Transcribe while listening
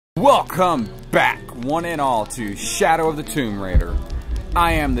Welcome back, one and all, to Shadow of the Tomb Raider.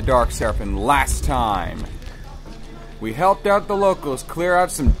 I am the Dark Seraphin. Last time, we helped out the locals clear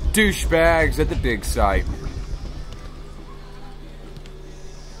out some douchebags at the dig site.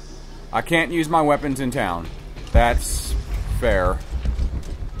 I can't use my weapons in town. That's fair.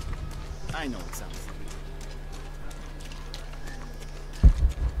 I know it sounds funny.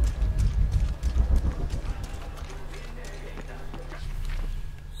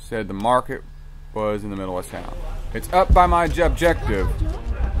 Said the market was in the middle of town. It's up by my objective.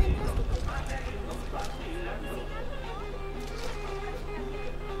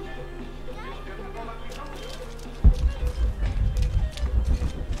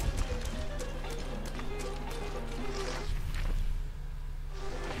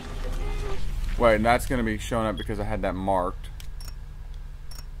 Wait, and that's going to be showing up because I had that marked.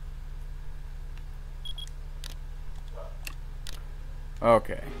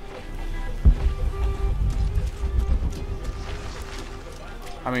 Okay.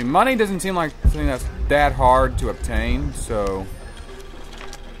 I mean, money doesn't seem like something that's that hard to obtain, so...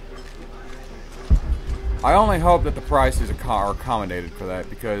 I only hope that the prices are accommodated for that,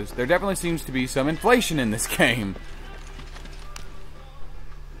 because there definitely seems to be some inflation in this game.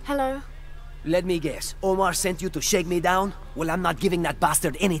 Hello? Let me guess. Omar sent you to shake me down? Well, I'm not giving that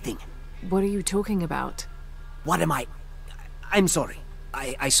bastard anything. What are you talking about? What am I? I'm sorry.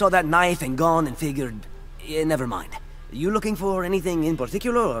 I saw that knife and gun and figured... never mind. You looking for anything in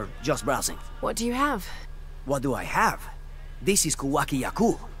particular or just browsing? What do you have? What do I have? This is Kuwaki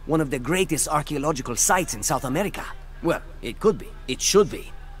Yaku, one of the greatest archaeological sites in South America. Well, it could be. It should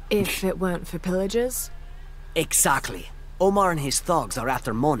be. If it weren't for pillagers? Exactly. Omar and his thugs are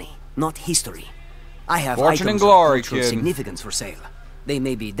after money, not history. I have Fortune and items glory, of cultural kid. significance for sale. They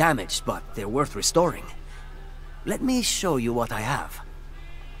may be damaged, but they're worth restoring. Let me show you what I have.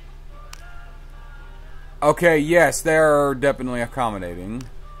 Okay, yes, they're definitely accommodating.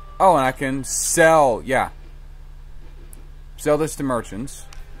 Oh, and I can sell, yeah. Sell this to merchants.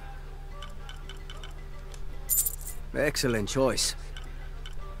 Excellent choice.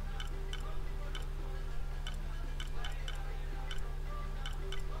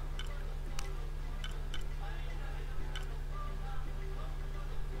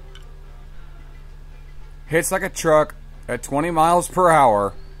 Hits like a truck at 20 miles per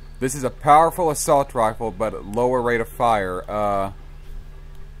hour. This is a powerful assault rifle, but at lower rate of fire.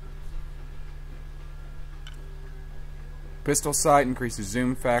 Pistol sight increases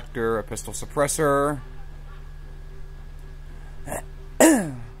zoom factor. A pistol suppressor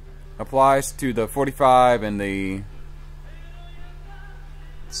applies to the 45 and the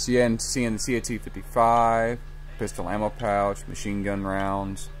CNC and the CAT-55. Pistol ammo pouch, machine gun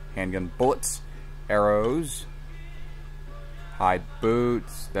rounds, handgun bullets, arrows. Hide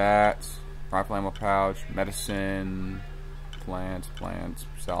boots, that, rifle ammo pouch, medicine, plants,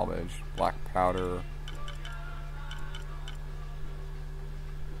 salvage, black powder.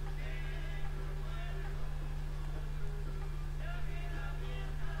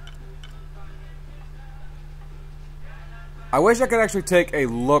 I wish I could actually take a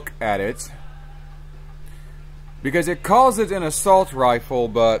look at it, because it calls it an assault rifle,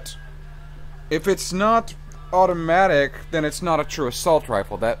 but if it's not automatic, then it's not a true assault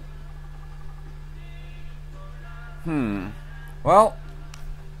rifle. That... Well...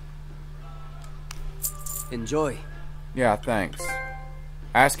 Enjoy. Yeah, thanks.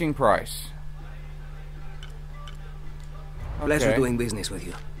 Asking price. Pleasure Okay. doing business with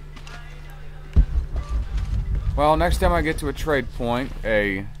you. Well, next time I get to a trade point,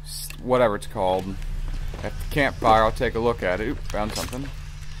 whatever it's called, at the campfire, I'll take a look at it. Oop, found something.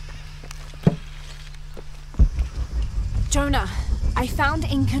 Jonah, I found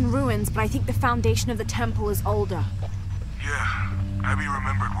Incan ruins, but I think the foundation of the temple is older. Yeah, Abby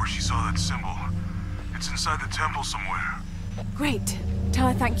remembered where she saw that symbol. It's inside the temple somewhere. Great. Tell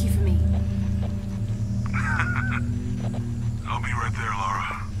her thank you for me. I'll be right there,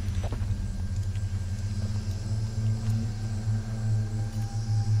 Lara.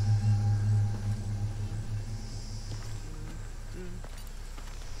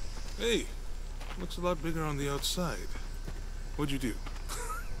 Hey, looks a lot bigger on the outside. What'd you do?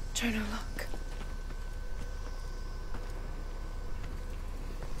 Jonah, look.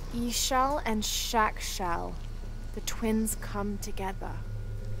 Yishal and Shakshal. The twins come together.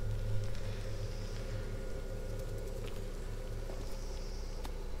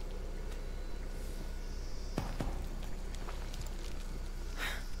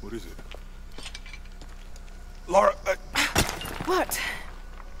 What is it? Lara, What?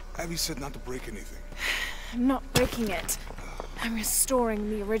 Abby said not to break anything. I'm not breaking it. I'm restoring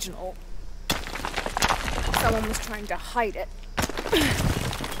the original. Someone was trying to hide it.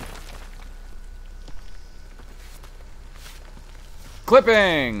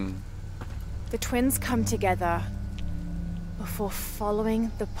 Clipping! The twins come together before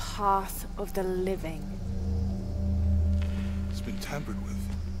following the path of the living. It's been tampered with.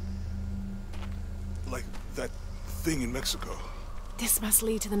 Like that thing in Mexico. This must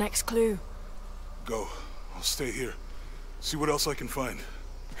lead to the next clue. Go. I'll stay here. See what else I can find.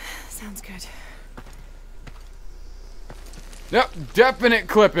 Sounds good. Yep, definite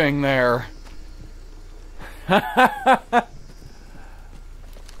clipping there.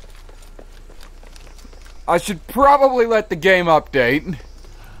 I should probably let the game update.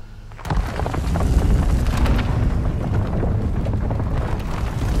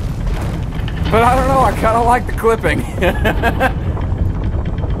 But I don't know, I kind of like the clipping.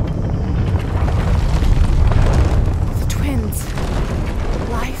 The twins.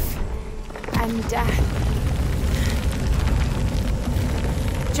 Life and death.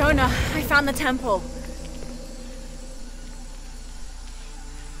 Jonah, I found the temple.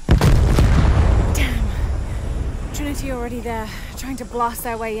 Damn. Trinity already there, trying to blast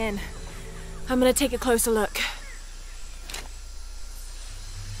their way in. I'm gonna take a closer look.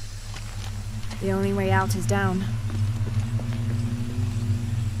 The only way out is down.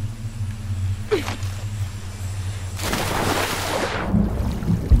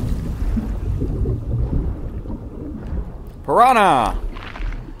 Piranha!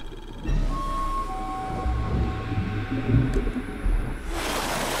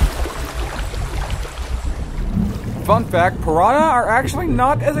 Fun fact, piranha are actually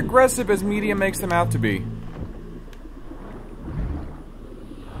not as aggressive as media makes them out to be.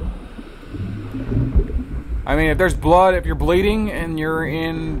 I mean, if there's blood, if you're bleeding and you're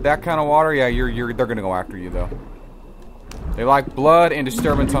in that kind of water, yeah, they're gonna go after you though. They like blood and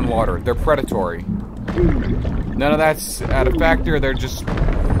disturbance on water. They're predatory. None of that's at a factor. They're just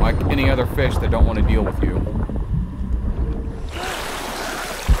like any other fish that don't want to deal with you.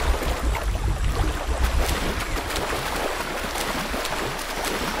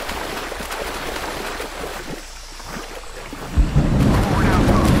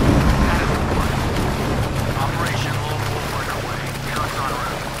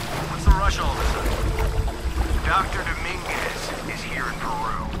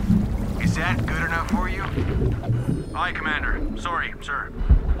 Aye, Commander. Sorry, sir.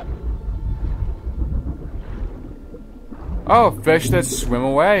 Oh, fish that swim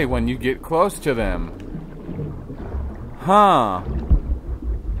away when you get close to them. Huh.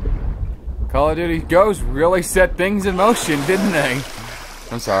 Call of Duty Ghosts really set things in motion, didn't they?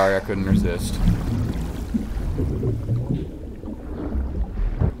 I'm sorry, I couldn't resist.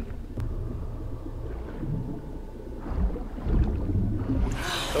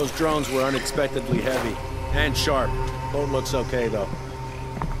 Those drones were unexpectedly heavy and sharp. Boat looks okay, though.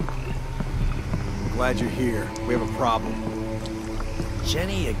 Glad you're here. We have a problem.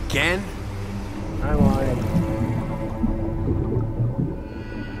 Jenny again? I'm on it.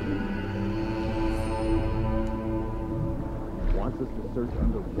 Wants us to search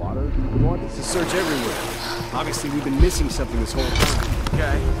underwater? He wants us to search everywhere. Obviously, we've been missing something this whole time.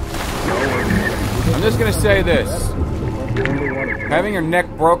 Okay. I'm just gonna say this. Having your neck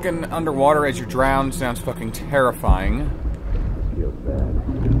broken underwater as you drown sounds fucking terrifying. Feels bad.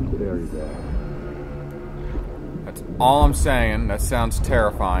 Very bad. That's all I'm saying. That sounds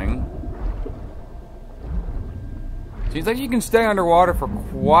terrifying. Seems like you can stay underwater for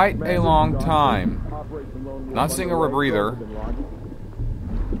quite a long time. Not seeing a rebreather.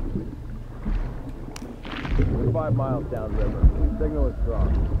 We're 5 miles downriver. Signal is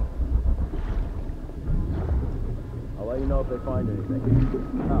strong. I'll let you know if they find anything.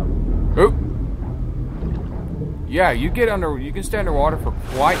 Oop. Yeah, you can stay underwater for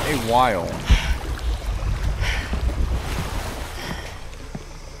quite a while.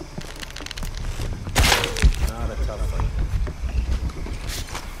 Not a tough fight.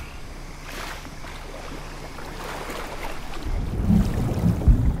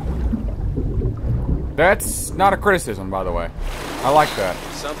 That's not a criticism, by the way. I like that.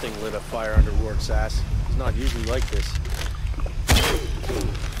 Something lit a fire under Rourke's ass. It's not usually like this.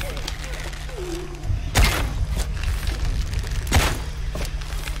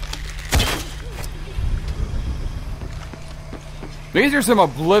 These are some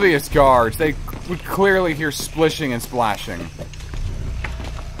oblivious guards. They would clearly hear splishing and splashing.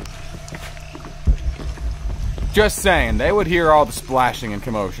 Just saying, they would hear all the splashing and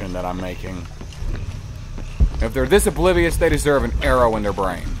commotion that I'm making. If they're this oblivious, they deserve an arrow in their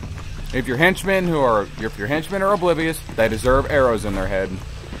brain. If your henchmen are oblivious, they deserve arrows in their head.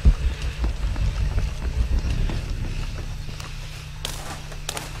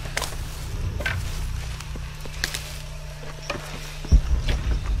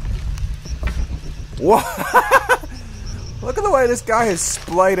 What? Look at the way this guy is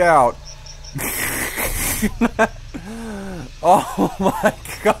splayed out. Oh my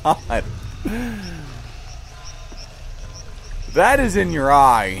god. That is in your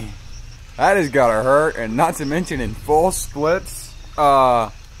eye. That has gotta hurt, and not to mention in full splits.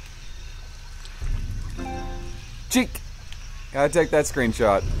 Cheek. Gotta take that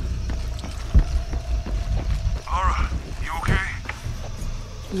screenshot. Lara, you okay?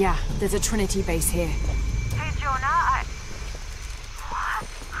 Yeah, there's a Trinity base here. Hey, Jonah, what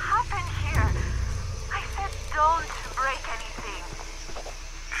happened here? I said don't break anything.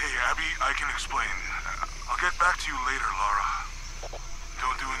 Hey, Abby, I can explain. I'll get back to you later, Lara.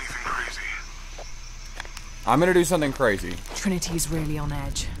 Don't do anything crazy. I'm gonna do something crazy. Trinity's really on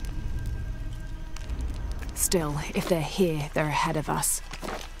edge. Still, if they're here, they're ahead of us.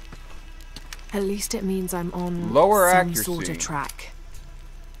 At least it means I'm on Lower some accuracy. sort of track.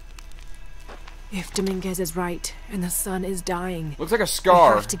 If Dominguez is right, and the sun is dying, Looks like a I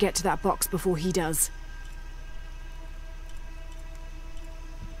scar. have to get to that box before he does.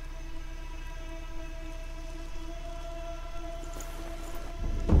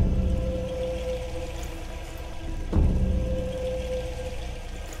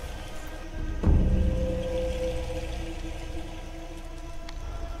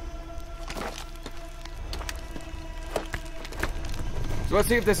 So let's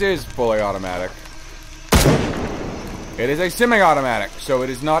see if this is fully automatic. It is a semi-automatic, so it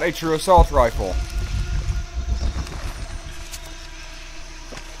is not a true assault rifle.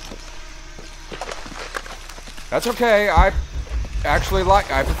 That's okay. I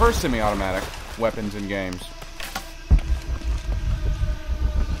prefer semi-automatic weapons in games.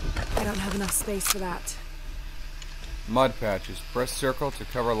 I don't have enough space for that. Mud patches. Press circle to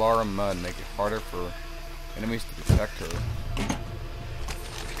cover Lara mud, make it harder for enemies to detect her.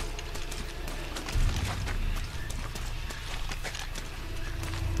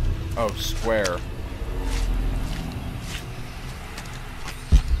 Oh, square.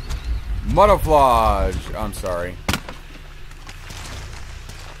 Mudoflage! I'm sorry.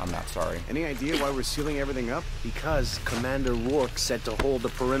 I'm not sorry. Any idea why we're sealing everything up? Because Commander Rourke said to hold the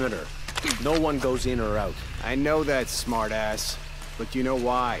perimeter. No one goes in or out. I know that, smartass. But you know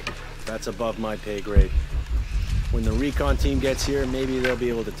why? That's above my pay grade. When the recon team gets here, maybe they'll be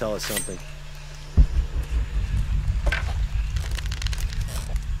able to tell us something.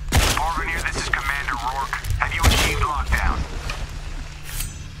 Arvanier, this is Commander Rourke. Have you achieved lockdown?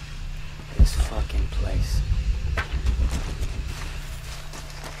 This fucking place.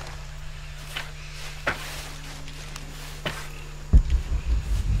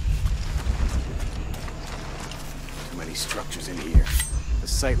 Too many structures in here. The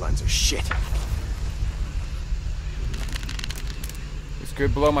sightlines are shit. This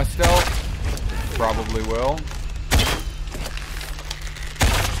could blow my stealth. Probably will.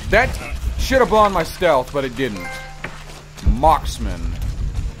 That should have blown my stealth, but it didn't. Moxman.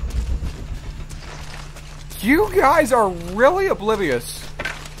 You guys are really oblivious.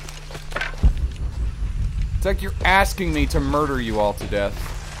 It's like you're asking me to murder you all to death.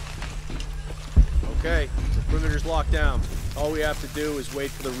 Okay, the perimeter's locked down. All we have to do is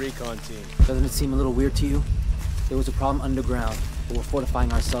wait for the recon team. Doesn't it seem a little weird to you? There was a problem underground, but we're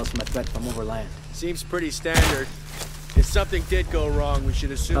fortifying ourselves from a threat from overland. Seems pretty standard. If something did go wrong, we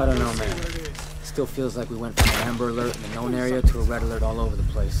should assume... I don't know, man. It still feels like we went from an amber alert in the known area to a red alert all over the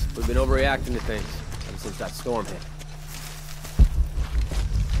place. We've been overreacting to things ever since that storm hit.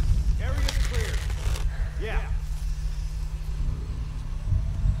 Area's clear. Yeah.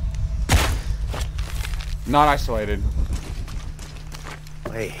 Not isolated.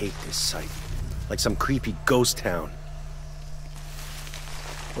 I hate this site. Like some creepy ghost town.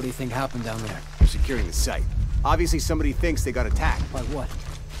 What do you think happened down there? They're securing the site. Obviously somebody thinks they got attacked. By what?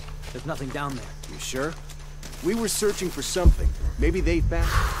 There's nothing down there. You sure? We were searching for something. Maybe they found...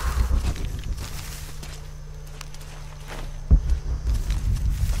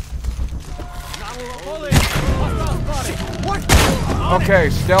 Okay,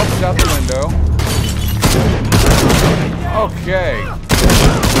 stealth is out the window. Okay.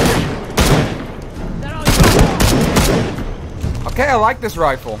 Okay, I like this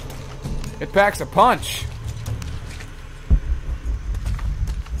rifle. It packs a punch.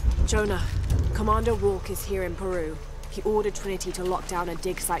 Jonah, Commander Rourke is here in Peru. He ordered Trinity to lock down a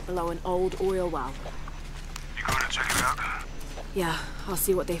dig site below an old oil well. You going to check it out? Yeah, I'll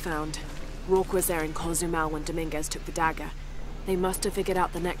see what they found. Rourke was there in Cozumel when Dominguez took the dagger. They must have figured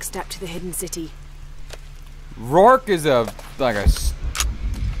out the next step to the hidden city. Rourke is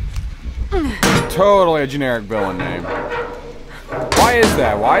totally a generic villain name. Why is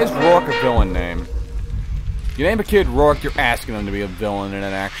that? Why is Rourke a villain name? You name a kid Rourke, you're asking them to be a villain in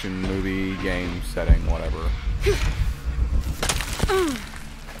an action movie, game, setting, whatever.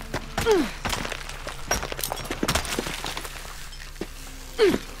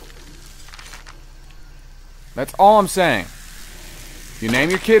 That's all I'm saying. You name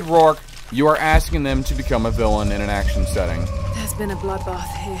your kid Rourke, you are asking them to become a villain in an action setting. There's been a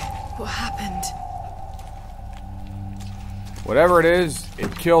bloodbath here. What happened? Whatever it is,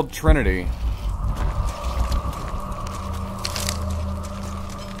 it killed Trinity.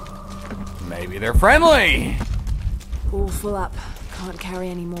 Maybe they're friendly! All full up. Can't carry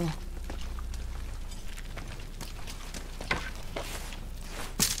any more.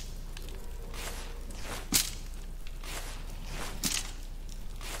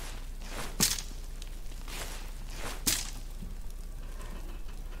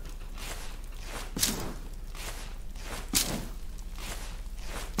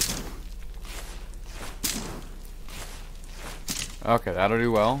 Okay, that'll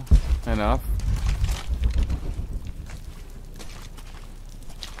do well. Enough.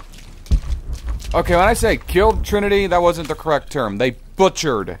 Okay, when I say killed Trinity, that wasn't the correct term. They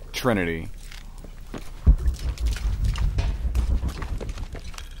butchered Trinity.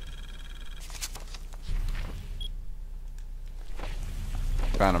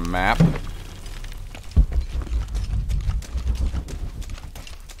 Found a map.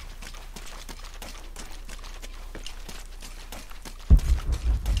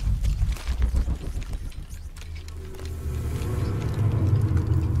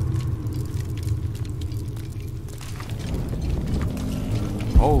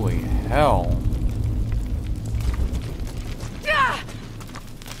 Holy hell.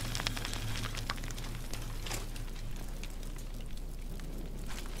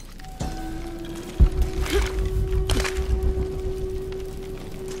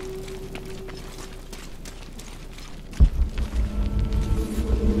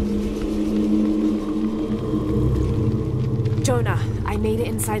 Jonah, I made it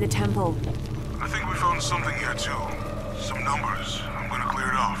inside the temple. I think we found something here too. Some numbers. I'm gonna clear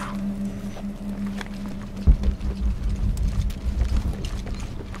it off.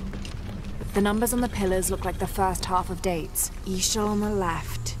 The numbers on the pillars look like the first half of dates. Ishal on the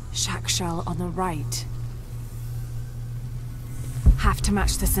left, Shakshal on the right. Have to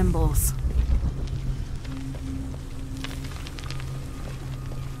match the symbols.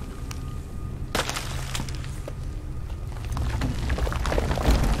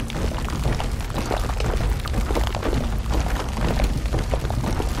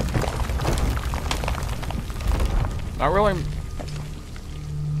 Not really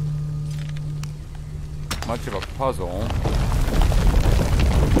much of a puzzle.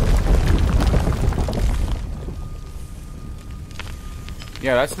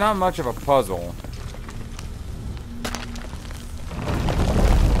 Yeah, that's not much of a puzzle.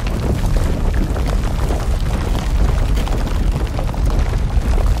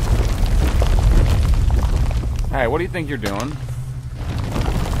 Hey, what do you think you're doing?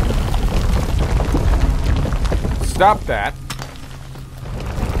 Stop that.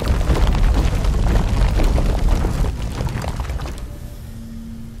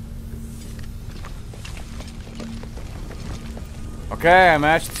 Okay, I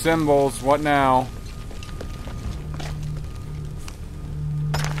matched the symbols. What now?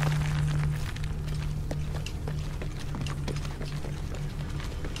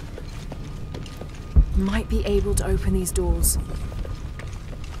 Might be able to open these doors.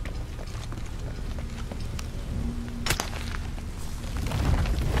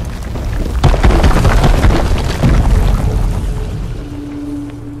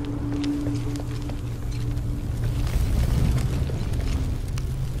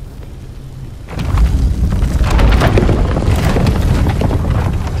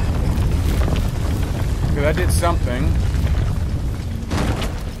 That did something.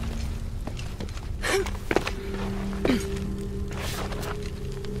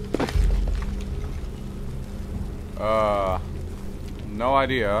 No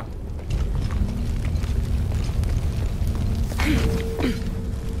idea.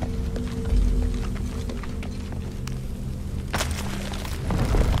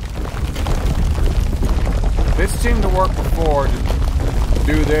 This seemed to work before. Just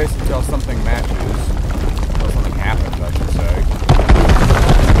do this until something matches. Until something happens, I should say.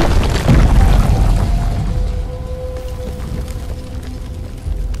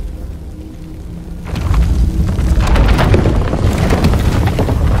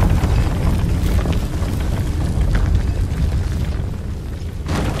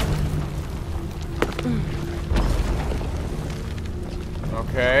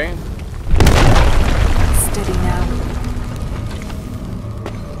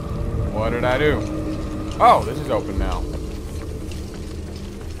 What did I do? Oh, this is open now.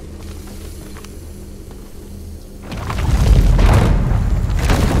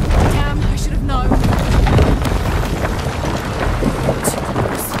 Damn, I should have known.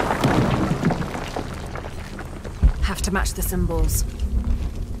 Have to match the symbols.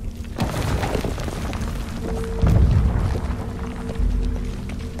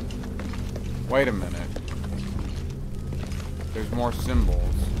 Wait a minute. There's more symbols.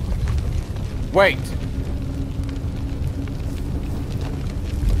 Wait!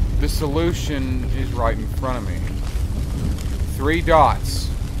 The solution is right in front of me. 3 dots.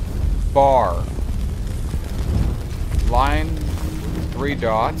 Bar. Line. 3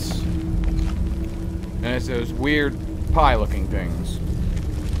 dots. And it's those weird pie-looking things.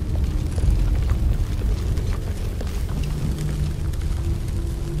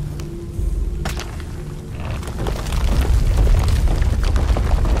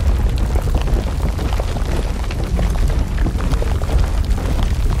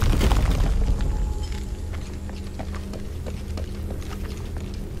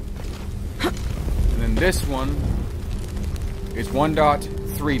 This one is 1 dot,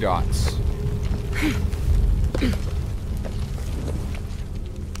 3 dots.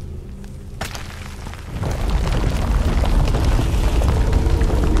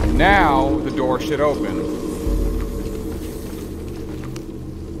 Now the door should open.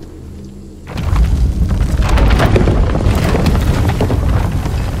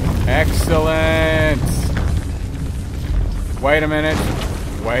 Excellent. Wait a minute.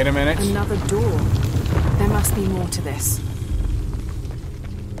 Wait a minute. Another door. There must be more to this.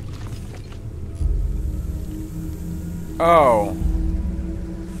 Oh.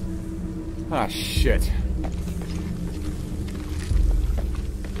 Ah, shit.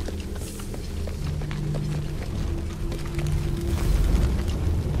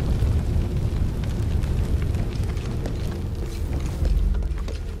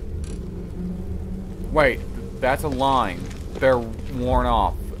 Wait, that's a line. They're worn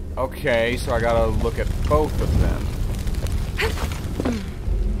off. Okay, so I gotta look at both of them.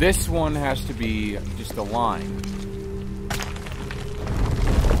 This one has to be just a line.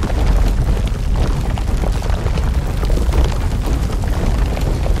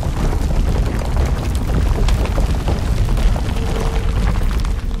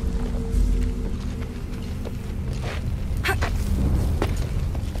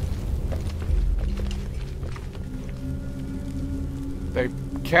 They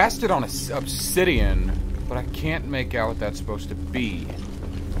cast it on obsidian, but I can't make out what that's supposed to be.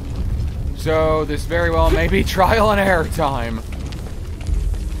 So this very well may be trial and error time.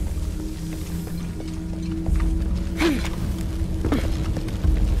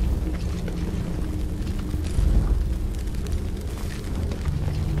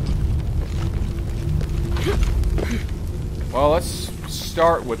 Well, let's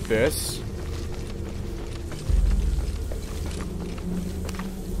start with this.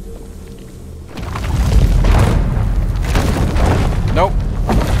 Nope.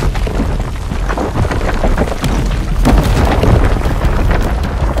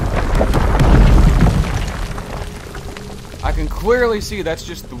 I can clearly see that's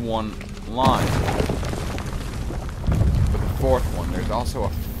just the one line. For the fourth one, there's also a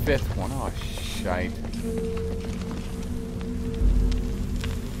fifth one. Oh, shite.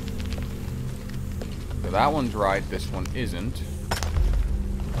 So that one's right, this one isn't.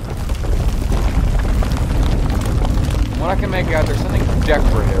 What I can make out, there's something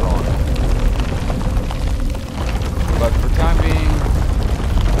decorative on it. But for time being,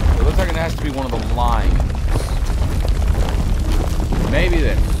 it looks like it has to be one of the lines. Maybe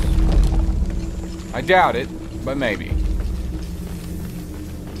this. I doubt it, but maybe.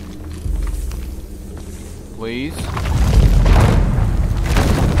 Please.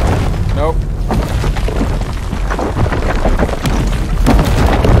 Nope.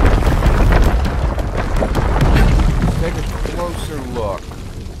 Take a closer look.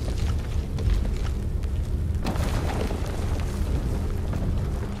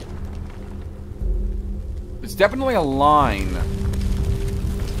 It's definitely a line.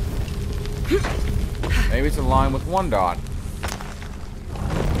 Maybe it's a line with 1 dot.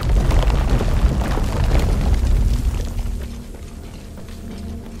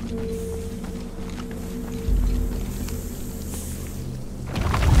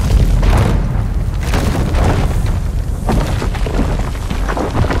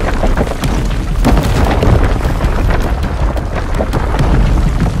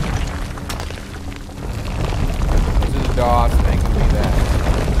 Dots, they can be that.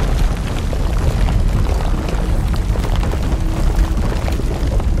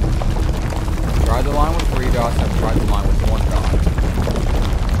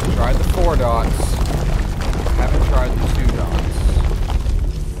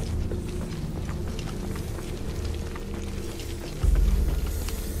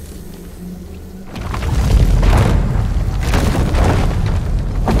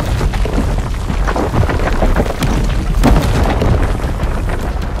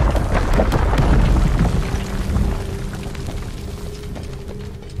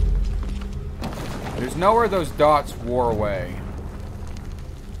 There's nowhere those dots wore away.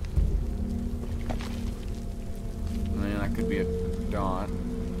 I mean, that could be a dot.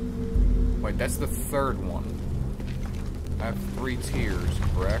 Wait, that's the third one. I have 3 tiers,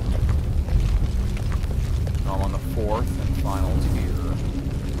 correct? No, I'm on the 4th and final tier.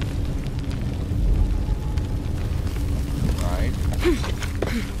 Right.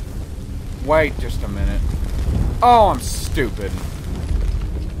 Wait just a minute. Oh, I'm stupid.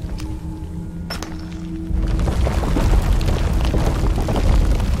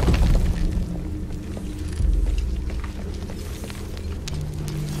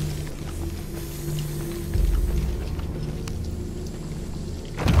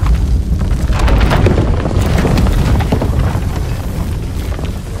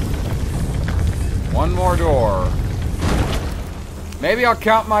 One more door. Maybe I'll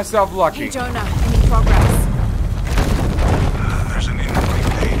count myself lucky. Hey, Jonah, any progress? There's an incoming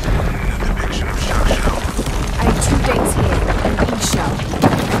date and a depiction of Shell. I have 2 dates here, and E-Shell.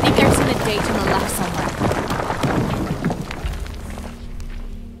 I think there's a date on the left somewhere.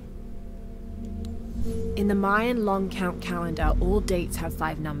 In the Mayan long count calendar, all dates have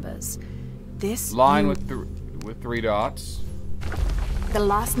 5 numbers. This line with 3 dots. The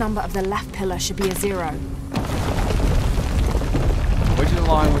last number of the left pillar should be a 0. Which is the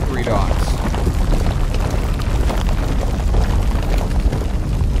line with 3 dots?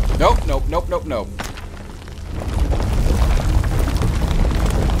 Nope, nope, nope, nope, nope.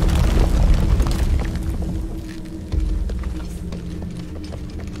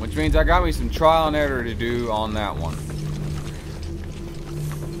 Which means I got me some trial and error to do on that one.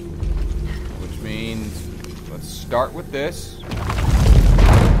 Which means, let's start with this.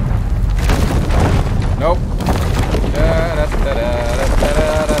 Nope.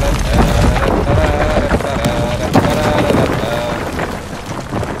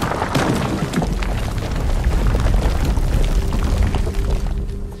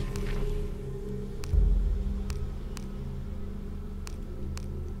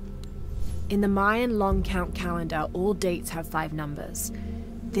 In the Mayan long count calendar, all dates have 5 numbers.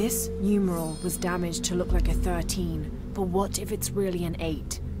 This numeral was damaged to look like a 13, but what if it's really an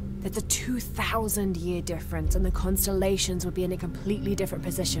 8? That's a 2,000-year difference, and the constellations would be in a completely different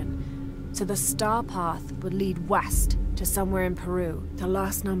position. So the star path would lead west to somewhere in Peru. The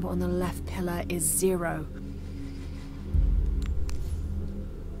last number on the left pillar is 0.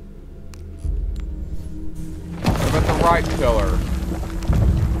 What about the right pillar?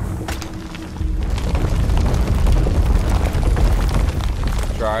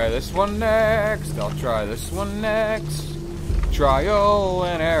 Try this one next. I'll try this one next. Trial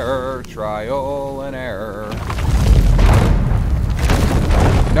and error, trial and error.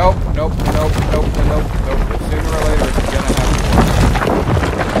 Nope, nope, nope, nope, nope, nope. But sooner or later it's gonna have to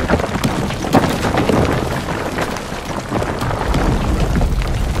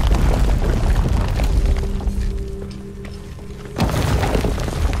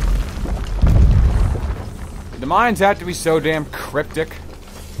work. The mines have to be so damn cryptic.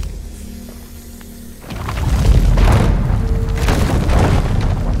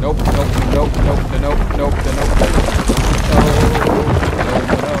 Nope, nope, nope, nope, nope, nope, nope, nope, nope,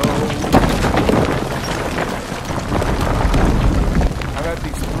 no. How about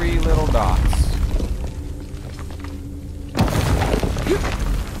these 3 little dots?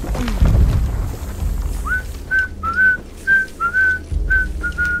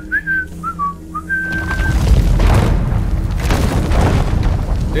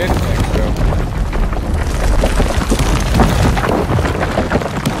 Didn't think so.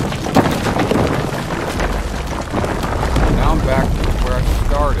 Back to where I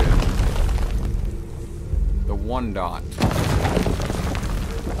started. The 1 dot.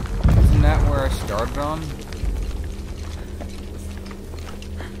 Isn't that where I started on?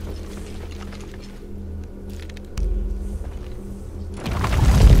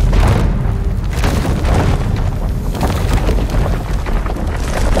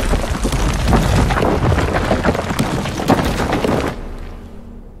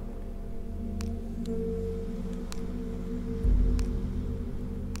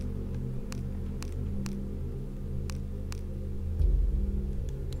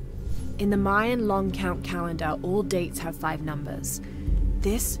 In the Mayan long count calendar, all dates have 5 numbers.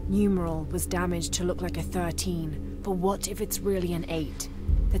 This numeral was damaged to look like a 13, but what if it's really an 8?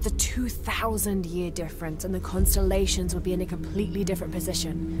 That's a 2,000-year difference, and the constellations would be in a completely different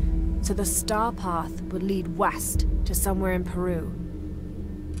position. So the star path would lead west to somewhere in Peru.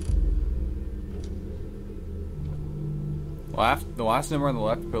 The last number on the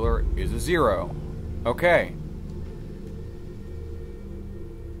left pillar is a 0. Okay.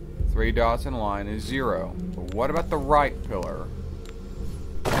 3 dots in a line is 0. But what about the right pillar?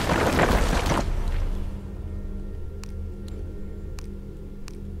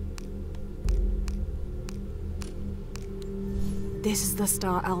 This is the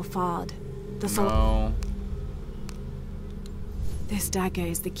star Alphard. No. This dagger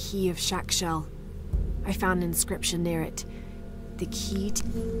is the key of Shakshel. I found an inscription near it. The key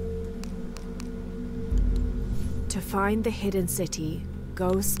to find the hidden city.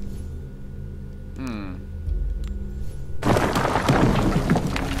 Ghost.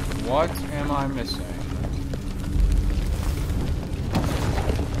 What am I missing?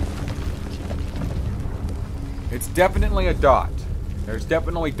 It's definitely a dot. There's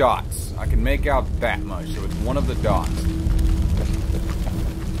definitely dots. I can make out that much, so it's one of the dots.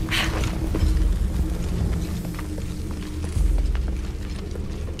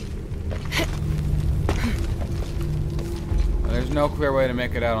 There's no clear way to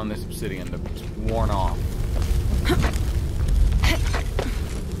make it out on this obsidian. It's worn off.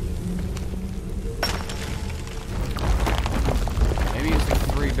 Maybe it's the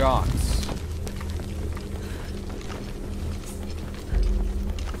 3 dots.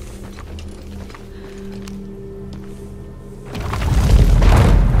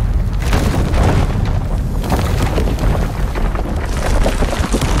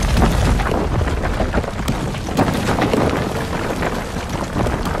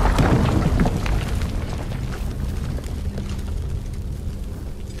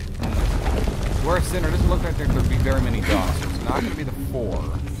 Center doesn't look like there could be very many dots. So it's not going to be the 4.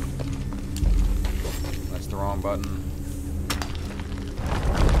 That's the wrong button.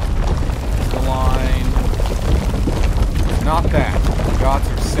 The line. Not that. The dots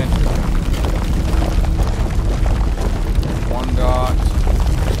are centered. 1 dot.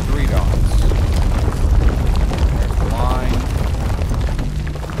 3 dots. There's the line.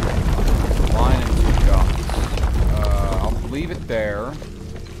 There's the line and 2 dots. I'll leave it there.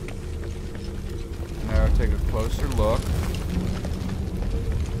 Now take a closer look.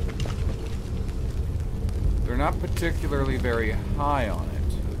 They're not particularly very high on it.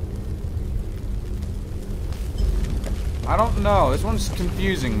 I don't know. This one's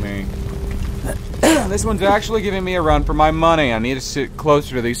confusing me. This one's actually giving me a run for my money. I need to sit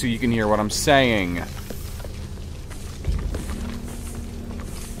closer to these so you can hear what I'm saying.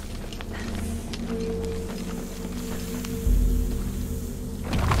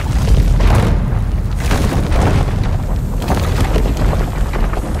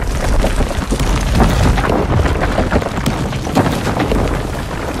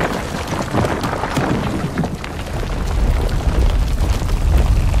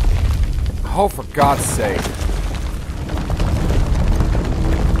 Oh, for God's sake.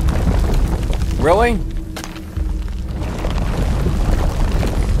 Really?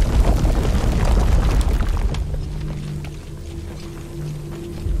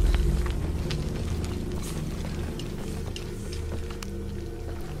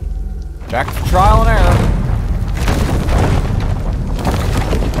 Back to trial and error.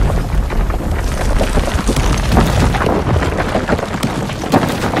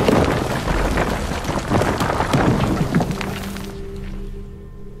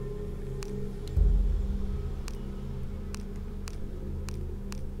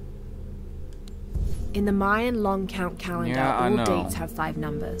 In the Mayan long count calendar, all dates have 5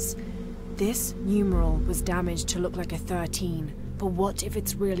 numbers. This numeral was damaged to look like a 13, but what if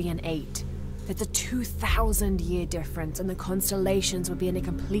it's really an 8? That's a 2,000-year difference, and the constellations would be in a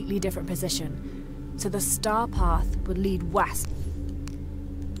completely different position. So the star path would lead west.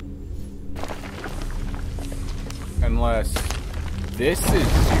 Unless this is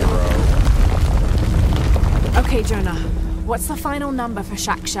 0. Okay, Jonah. What's the final number for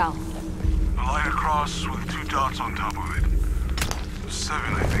Shakshel? A line across with 2 dots on top of it.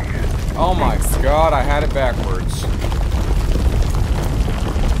 7, I think. Oh my God, I had it backwards.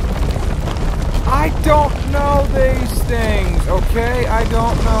 I don't know these things, okay? I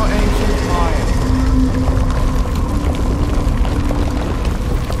don't know ancient Mayan.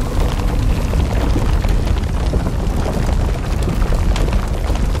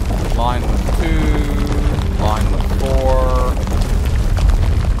 Line with 2, line with 4.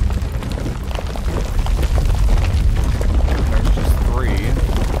 There's just 3.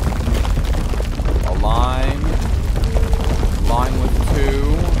 A line with 2,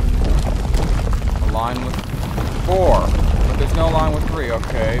 a line with 4. But there's no line with 3.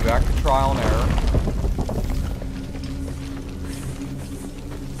 Okay, back to trial and error.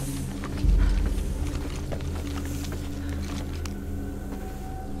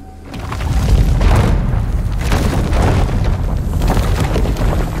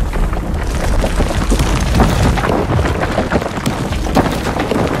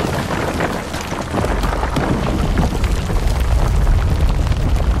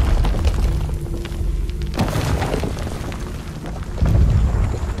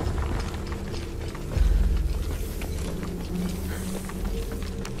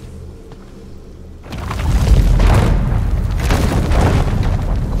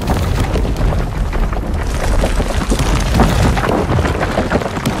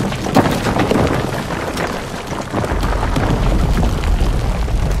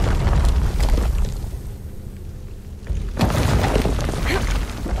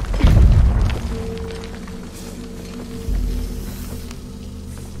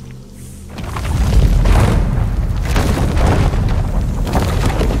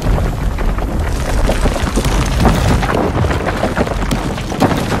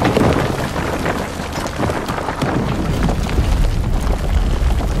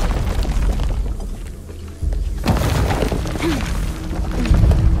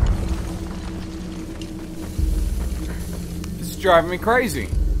 driving me crazy.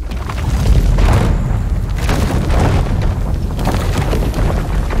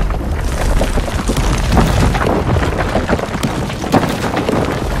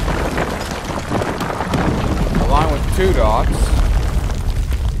 A line with 2 dots.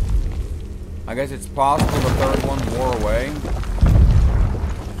 I guess it's possible the third one wore away.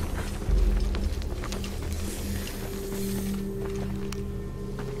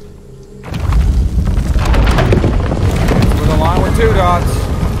 With a line with 2 dots.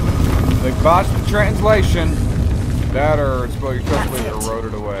 They botched the translation. That or it's supposed to wrote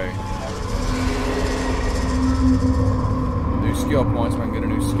it away. New skill points so I can get a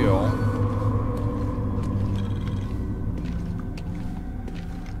new skill.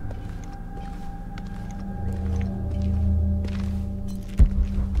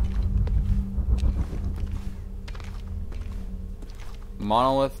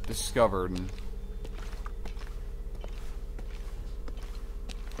 Monolith discovered.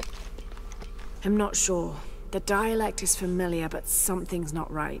 I'm not sure. The dialect is familiar, but something's not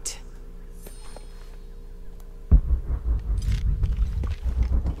right.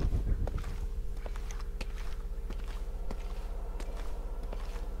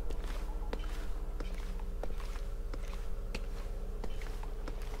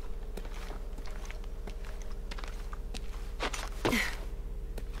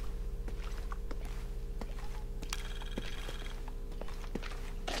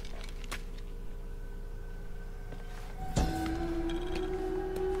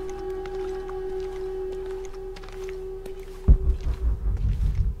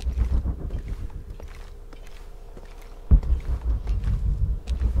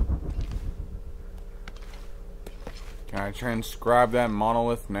 Can I transcribe that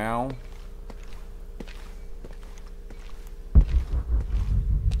monolith now?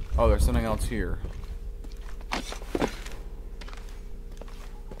 Oh, there's something else here.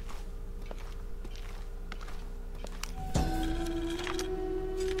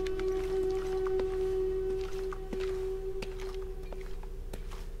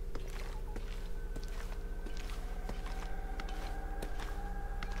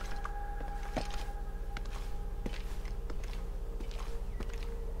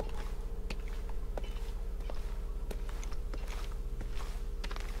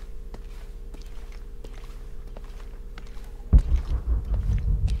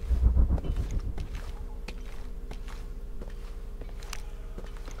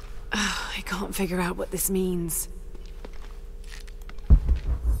 I can't figure out what this means.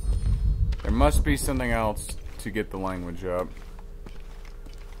 There must be something else to get the language up.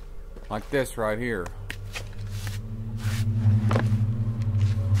 Like this right here.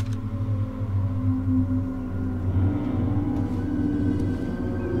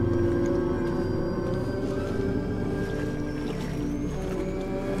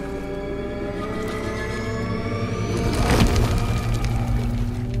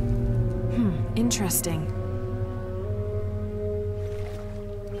 Interesting.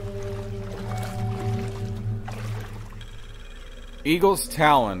 Eagle's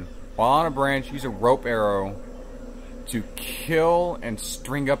Talon. While on a branch, use a rope arrow to kill and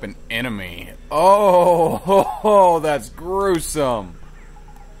string up an enemy. Oh, that's gruesome.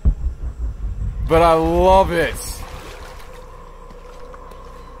 But I love it.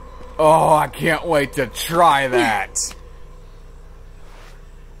 Oh, I can't wait to try that.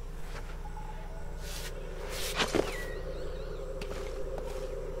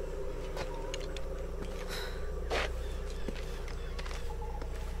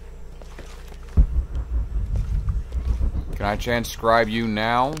 Can I transcribe you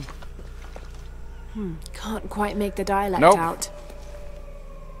now? Can't quite make the dialect Nope. out.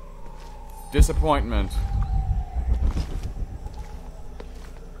 Disappointment.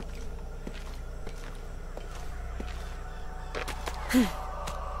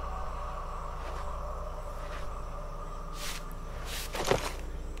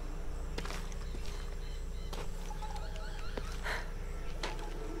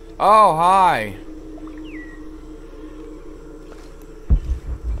 Oh, hi.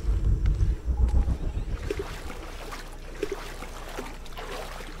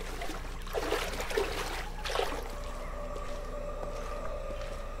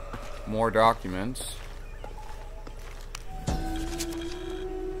 More documents.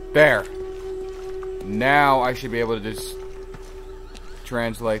 There. Now I should be able to just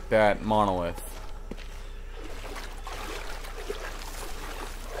translate that monolith.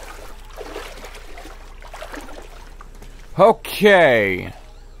 Okay.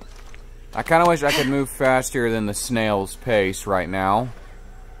 I kind of wish I could move faster than the snail's pace right now.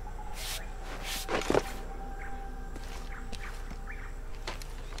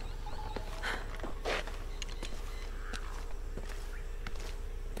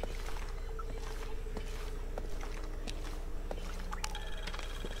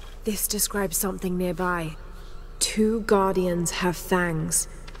 This describes something nearby. 2 guardians have fangs.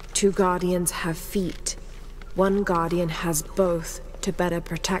 2 guardians have feet. 1 guardian has both to better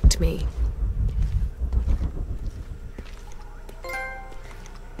protect me.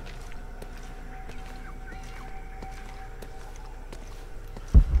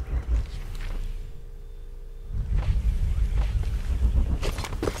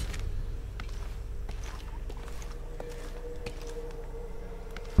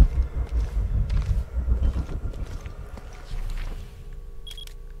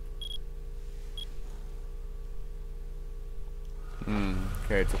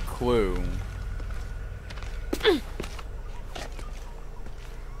 Okay, it's a clue.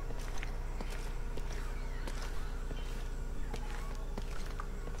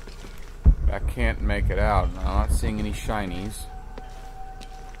 I can't make it out. I'm not seeing any shinies.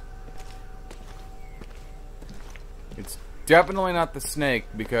 It's definitely not the snake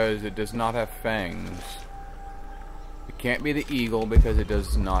because it does not have fangs. It can't be the eagle because it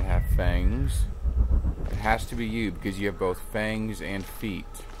does not have fangs. It has to be you because you have both fangs and feet.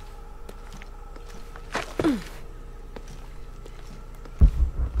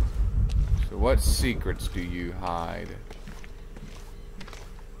 So what secrets do you hide?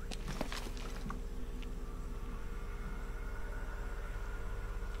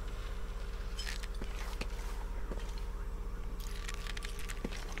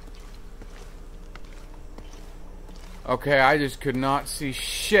 Okay, I just could not see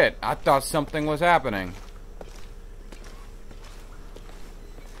shit. I thought something was happening.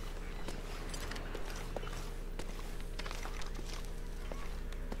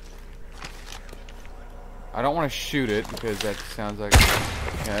 I don't want to shoot it because that sounds like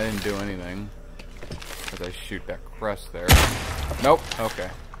I didn't do anything. As I shoot that crest there. Nope. Okay.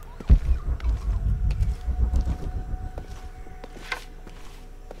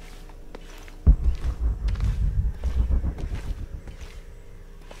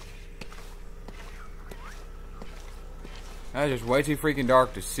 That's just way too freaking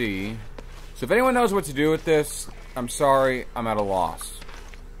dark to see. So if anyone knows what to do with this, I'm sorry, I'm at a loss.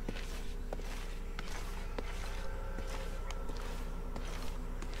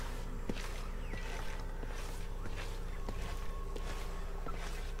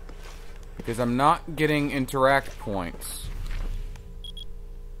 Because I'm not getting interact points.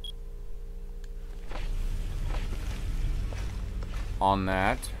 On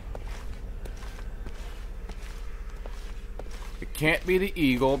that. It can't be the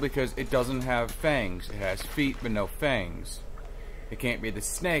eagle because it doesn't have fangs. It has feet but no fangs. It can't be the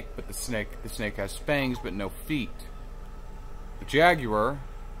snake, but the snake has fangs but no feet. The jaguar,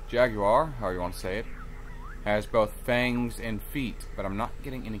 however you want to say it, has both fangs and feet, but I'm not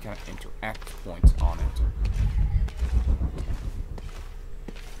getting any kind of interact points on it.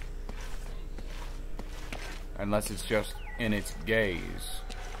 Unless it's just in its gaze.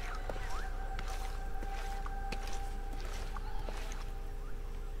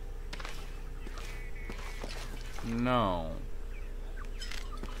 No.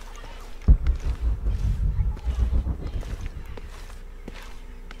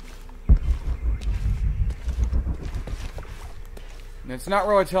 It's not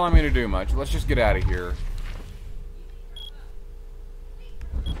really telling me to do much. Let's just get out of here.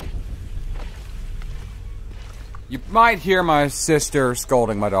 You might hear my sister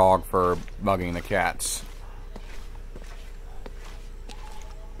scolding my dog for bugging the cats.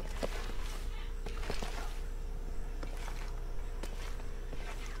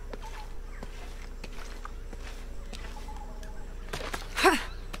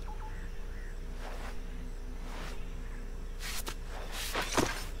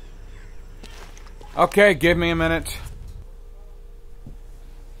 Okay, give me a minute.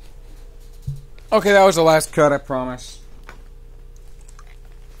 Okay, that was the last cut, I promise.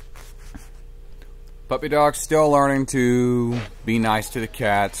 Puppy dog's still learning to be nice to the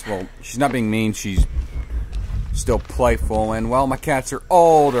cats. Well, she's not being mean, she's still playful. And, well, my cats are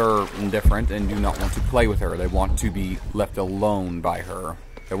old or indifferent and do not want to play with her. They want to be left alone by her.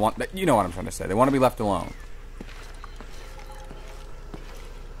 They want, you know what I'm trying to say. They want to be left alone.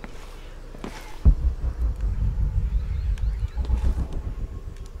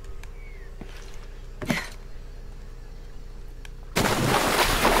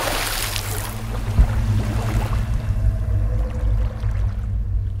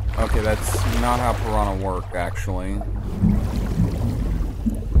 Okay, that's not how piranha work, actually.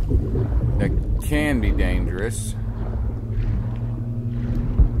 That can be dangerous.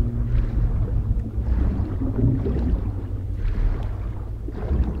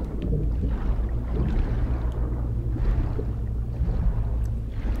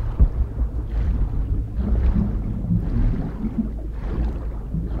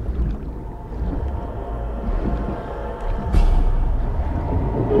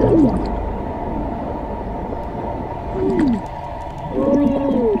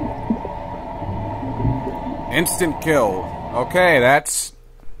 Instant kill. Okay, that's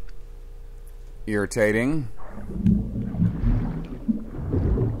irritating.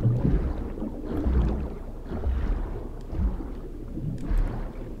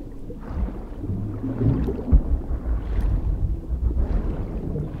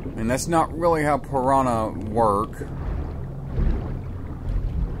 And that's not really how piranha work.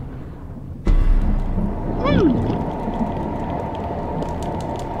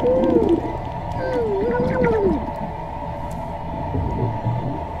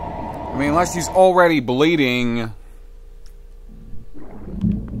 I mean, unless she's already bleeding,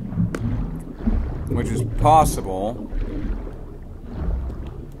 which is possible.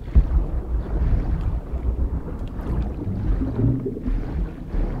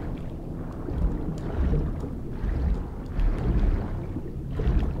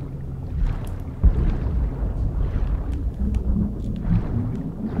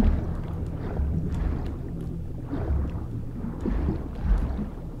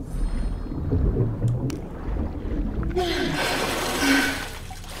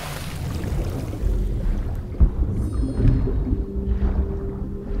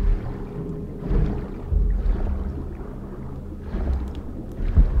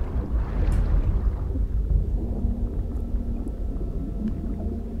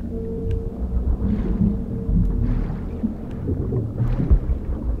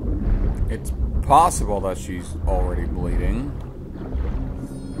 It's possible that she's already bleeding.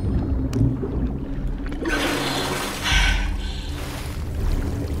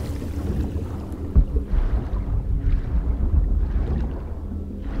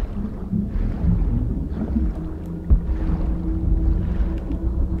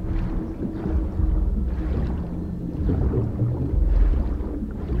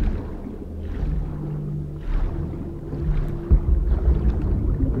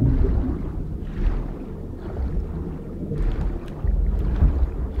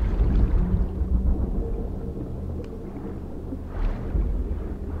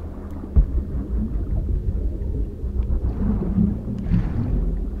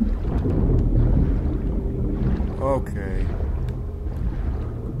 Okay.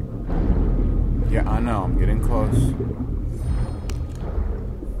 Yeah, I know. I'm getting close.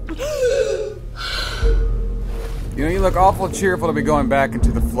 You know, you look awful cheerful to be going back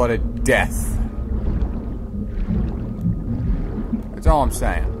into the flooded death. That's all I'm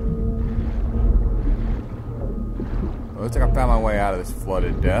saying. Well, looks like I found my way out of this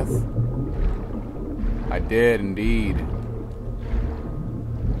flooded death. I did indeed.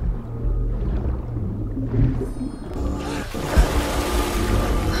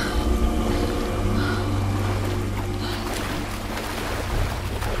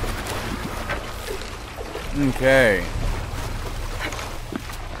 Okay.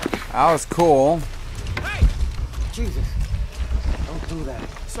 That was cool. Hey! Jesus. Don't do that.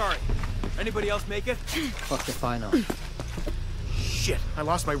 Sorry. Anybody else make it? Fuck if I know. Shit, I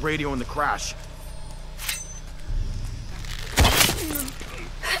lost my radio in the crash.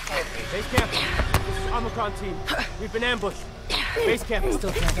 Base camp. This is Omicron team. We've been ambushed. Base camp.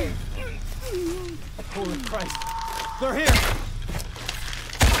 Still can't hear. Holy Christ. They're here!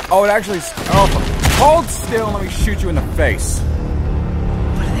 Oh, it actually... Oh, hold still and let me shoot you in the face.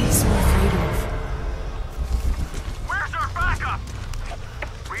 What are they so afraid of? Where's our backup?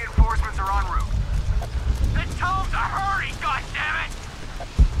 Reinforcements are en route. Then tell them to hurry, goddammit!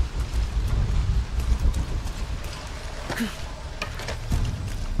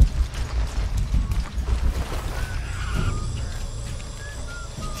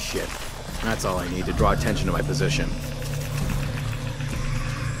 Shit. That's all I need to draw attention to my position.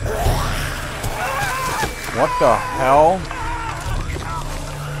 What the hell?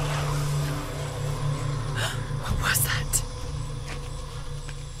 What was that?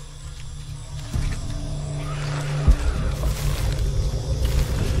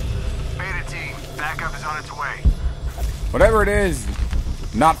 Beta team, backup is on its way. Whatever it is,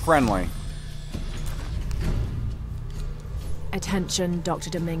 not friendly. Attention, Dr.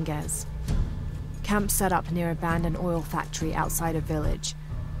 Dominguez. Camp set up near abandoned oil factory outside of village.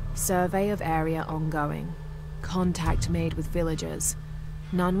 Survey of area ongoing. Contact made with villagers.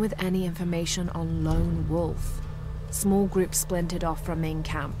 None with any information on Lone Wolf. Small group splintered off from main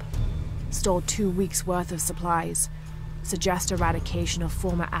camp. Stole 2 weeks' worth of supplies. Suggest eradication of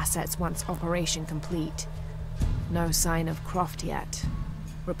former assets once operation complete. No sign of Croft yet.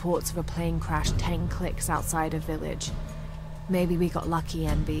 Reports of a plane crash 10 clicks outside of village. Maybe we got lucky,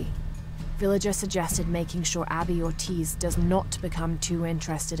 NB. Villager suggested making sure Abby Ortiz does not become too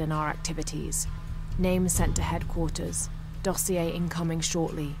interested in our activities. Name sent to headquarters. Dossier incoming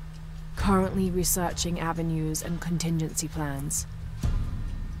shortly. Currently researching avenues and contingency plans.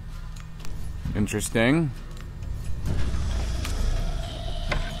 Interesting.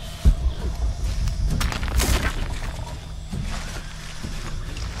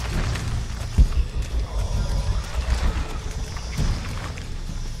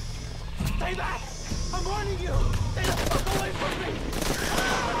 Stay back! I'm warning you! Stay the fuck away from me!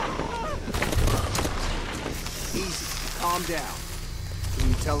 Easy. Calm down. Can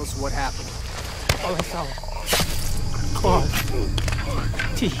you tell us what happened? All I saw. Claws.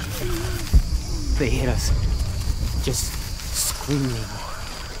 Teeth. They hit us. Just screaming.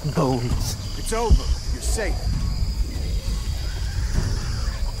 Bones. It's over. You're safe.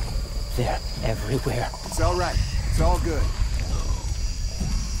 They're everywhere. It's all right. It's all good.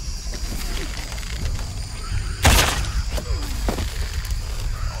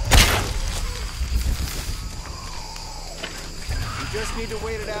 We just need to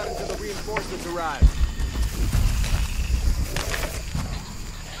wait it out until the reinforcements arrive.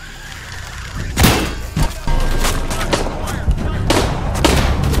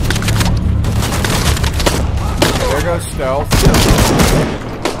 There goes stealth.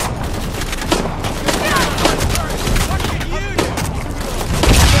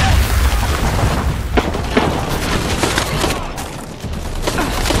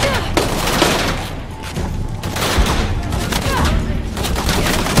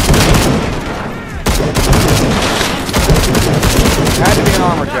 Had to be an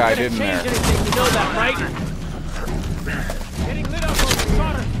armor guy, didn't there? You know that, right? Getting lit up over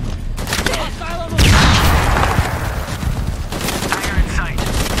Connor. Hostile on the fire in sight.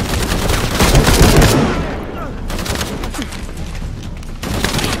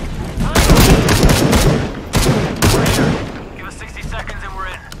 Give us 60 seconds and we're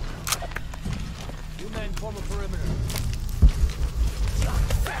in. You men form a perimeter.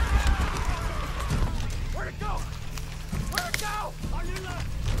 Where'd it go? Where'd it go? On your left.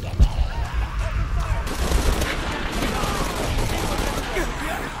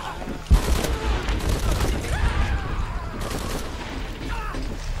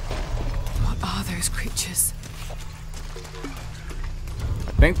 What are those creatures? I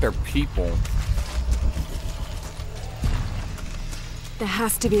think they're people. There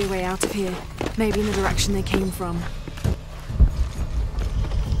has to be a way out of here. Maybe in the direction they came from.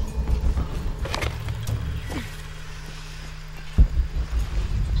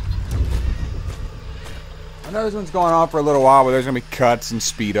 I know this one's going on for a little while, but there's gonna be cuts and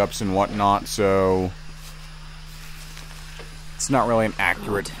speed ups and whatnot, so it's not really an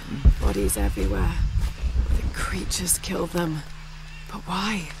accurate. Bodies everywhere. The creatures kill them. But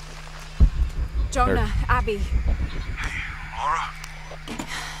why? Jonah, Abby. Hey, Laura?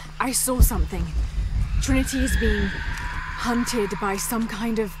 I saw something. Trinity is being hunted by some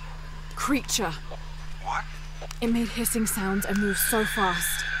kind of creature. What? It made hissing sounds and moved so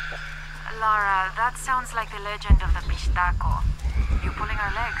fast. Lara, that sounds like the legend of the Pistaco. You pulling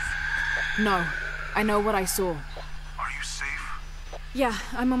our legs? No, I know what I saw. Are you safe? Yeah,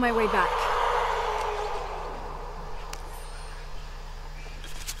 I'm on my way back.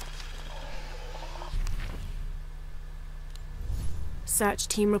 Search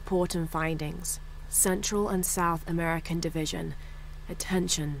Team Report and Findings. Central and South American Division.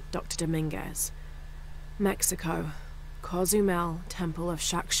 Attention, Dr. Dominguez. Mexico. Cozumel, Temple of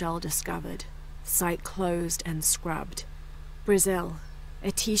Shakshel discovered. Site closed and scrubbed. Brazil.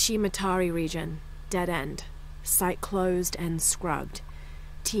 Atishi Matari region. Dead end. Site closed and scrubbed.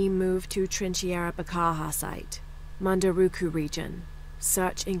 Team moved to Trinchera Bacaja site. Munduruku region.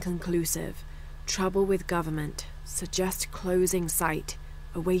 Search inconclusive. Trouble with government. Suggest closing site.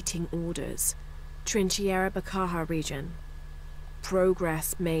 Awaiting orders. Trinchera Bacaja region.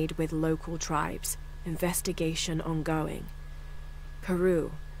 Progress made with local tribes. Investigation ongoing.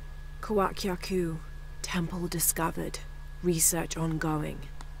 Peru. Coaquiacu. Temple discovered. Research ongoing.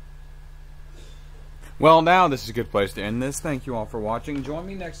 Well, now this is a good place to end this. Thank you all for watching. Join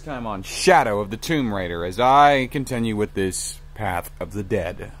me next time on Shadow of the Tomb Raider as I continue with this Path of the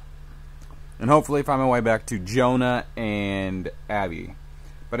Dead. And hopefully find my way back to Jonah and Abby.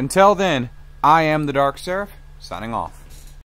 But until then, I am the Dark Seraph, signing off.